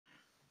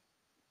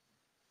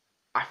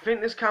I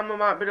think this camera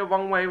might be the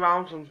wrong way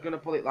around, so I'm just going to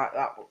put it like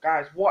that. But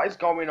guys, what is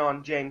going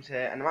on? James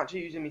here, and I'm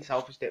actually using my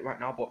selfie stick right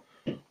now.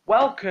 But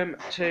welcome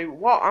to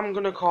what I'm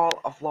going to call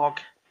a vlog,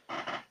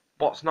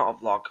 but it's not a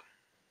vlog.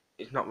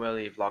 It's not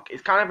really a vlog.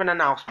 It's kind of an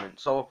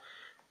announcement. So,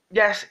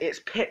 yes, it's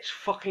pitch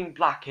fucking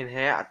black in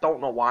here. I don't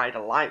know why. The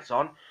light's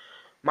on.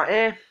 My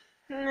ear,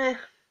 I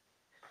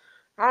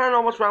don't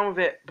know what's wrong with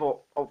it, but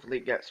hopefully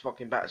it gets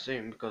fucking better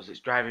soon because it's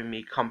driving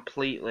me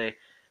completely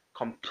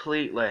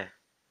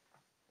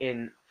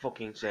in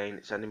fucking insane.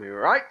 It's sending me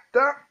right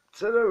up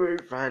to the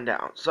roof and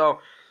down. So,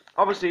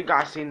 obviously you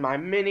guys seen my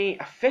mini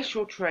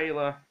official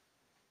trailer,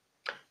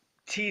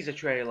 teaser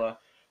trailer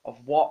of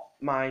what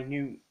my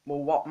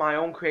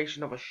own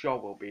creation of a show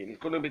will be. And it's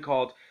going to be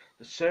called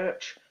The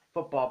Search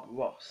for Bob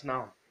Ross.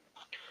 Now,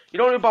 you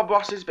don't know who Bob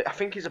Ross is, but I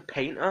think he's a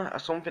painter or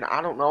something.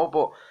 I don't know,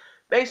 but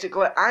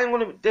basically,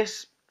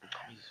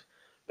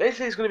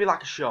 basically it's going to be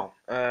like a show.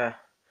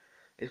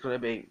 It's going to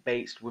be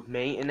based with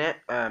me in it.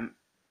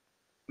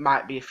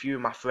 Might be a few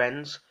of my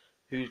friends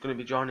who's going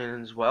to be joining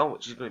in as well,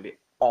 which is going to be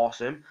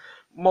awesome.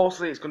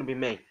 Mostly it's going to be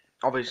me.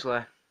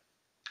 Obviously,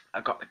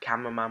 I've got the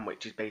cameraman,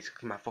 which is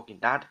basically my fucking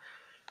dad.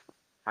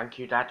 Thank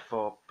you, Dad,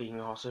 for being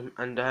awesome.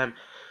 And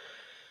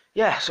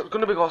yeah, so it's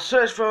going to be called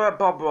Search for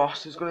Bob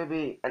Ross. It's going to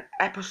be an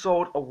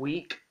episode a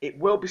week. It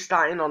will be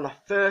starting on the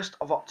 1st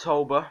of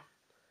October,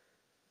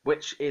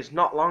 which is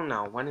not long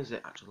now. When is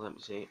it actually? Let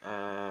me see.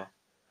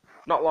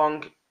 Not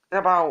long.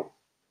 About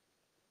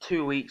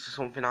 2 weeks or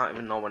something. I don't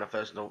even know when the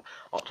 1st of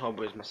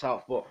October is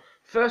myself. But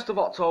 1st of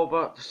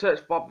October, The Search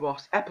for Bob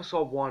Ross,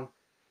 episode 1.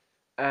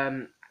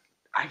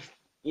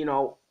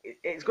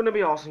 It's going to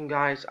be awesome,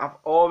 guys. I've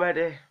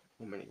already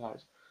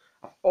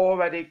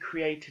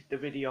created the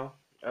video.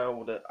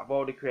 I've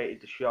already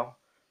created the show.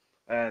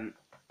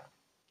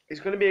 It's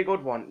going to be a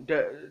good one.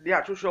 The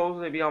actual show is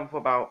going to be on for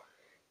about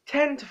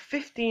 10 to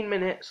 15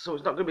 minutes, so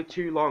it's not going to be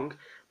too long.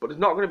 But there's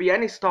not going to be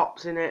any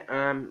stops in it.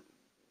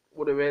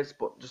 Well, there is,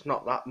 but just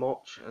not that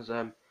much as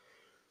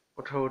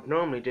what I would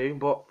normally do.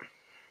 But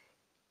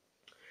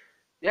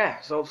yeah,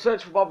 so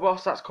Search for Bob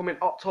Ross, that's coming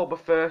October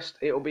 1st.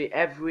 It'll be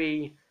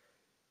every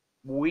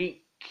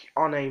week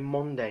on a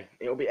Monday.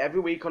 It'll be every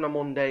week on a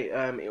Monday.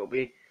 It'll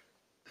be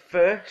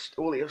first.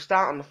 Well, it'll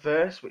start on the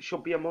 1st, which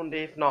should be a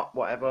Monday, if not,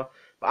 whatever.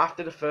 But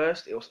after the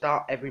 1st, it'll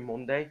start every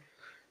Monday.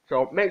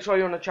 So make sure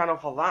you're on the channel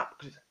for that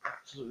because it's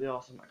absolutely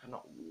awesome. I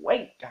cannot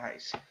wait,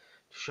 guys, to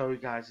show you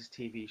guys this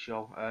TV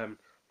show.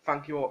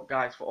 Thank you all,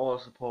 guys, for all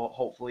the support.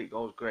 Hopefully it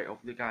goes great.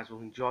 Hopefully you guys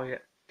will enjoy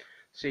it.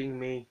 Seeing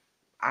me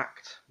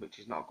act, which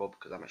is not good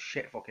because I'm a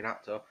shit fucking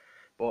actor.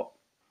 But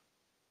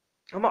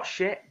I'm not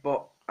shit,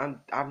 but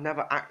I've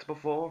never acted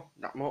before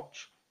that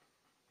much.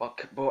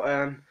 But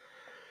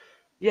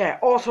yeah.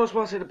 Also, I just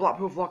want to say the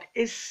Blackpool vlog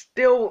is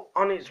still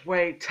on its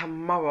way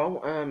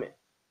tomorrow.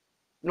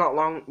 Not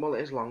long. Well,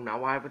 it is long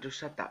now. Why have I just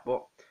said that?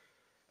 But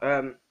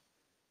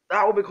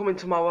that will be coming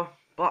tomorrow.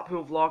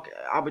 Blackpool vlog.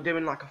 I'll be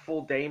doing like a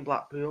full day in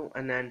Blackpool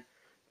and then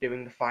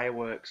doing the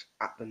fireworks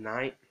at the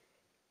night,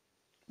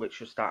 which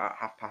will start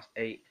at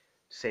 8:30,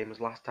 same as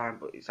last time,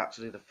 but it's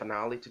actually the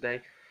finale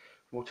today.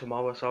 Well,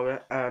 tomorrow, sorry.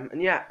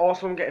 And yeah,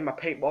 also I'm getting my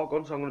paintball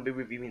gun, so I'm going to be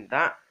reviewing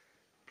that.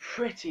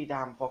 Pretty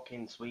damn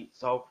fucking sweet.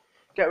 So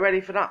get ready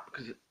for that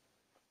because it's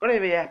going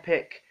to be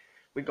epic.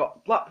 We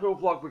got Blackpool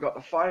vlog, we got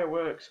the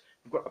fireworks,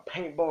 we've got the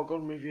paintball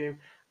gun review,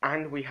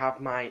 and we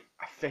have my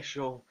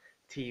official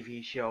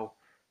TV show.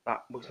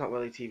 Well, it's not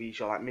really a TV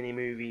show, like mini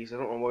movies. I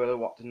don't know really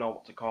what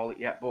to call it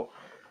yet, but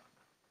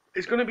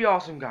it's going to be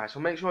awesome, guys. So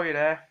make sure you're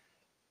there.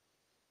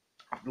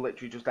 I've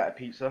literally just ate a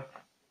pizza,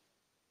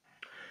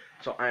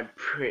 so I'm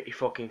pretty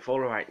fucking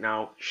full right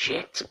now.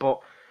 Shit,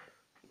 but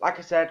like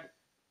I said,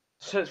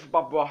 Search for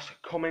Bob Ross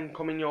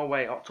coming your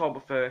way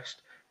October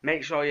 1st.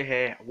 Make sure you're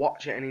here,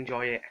 watch it and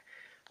enjoy it,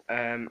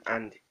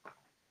 and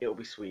it'll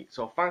be sweet.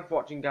 So thanks for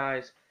watching,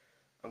 guys.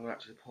 I'm gonna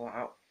actually pull it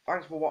out.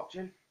 Thanks for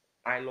watching.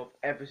 I love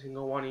every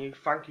single one of you.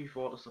 Thank you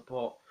for all the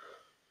support.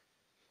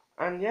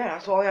 And yeah,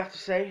 that's all I have to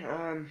say.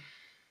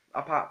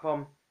 Apart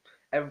from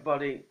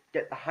everybody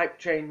get the hype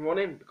train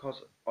running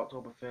because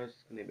October 1st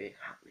is gonna be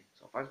happening.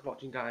 So thanks for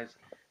watching, guys.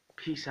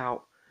 Peace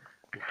out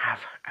and have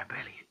a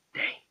brilliant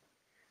day.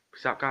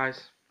 Peace out,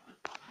 guys.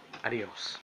 Adios.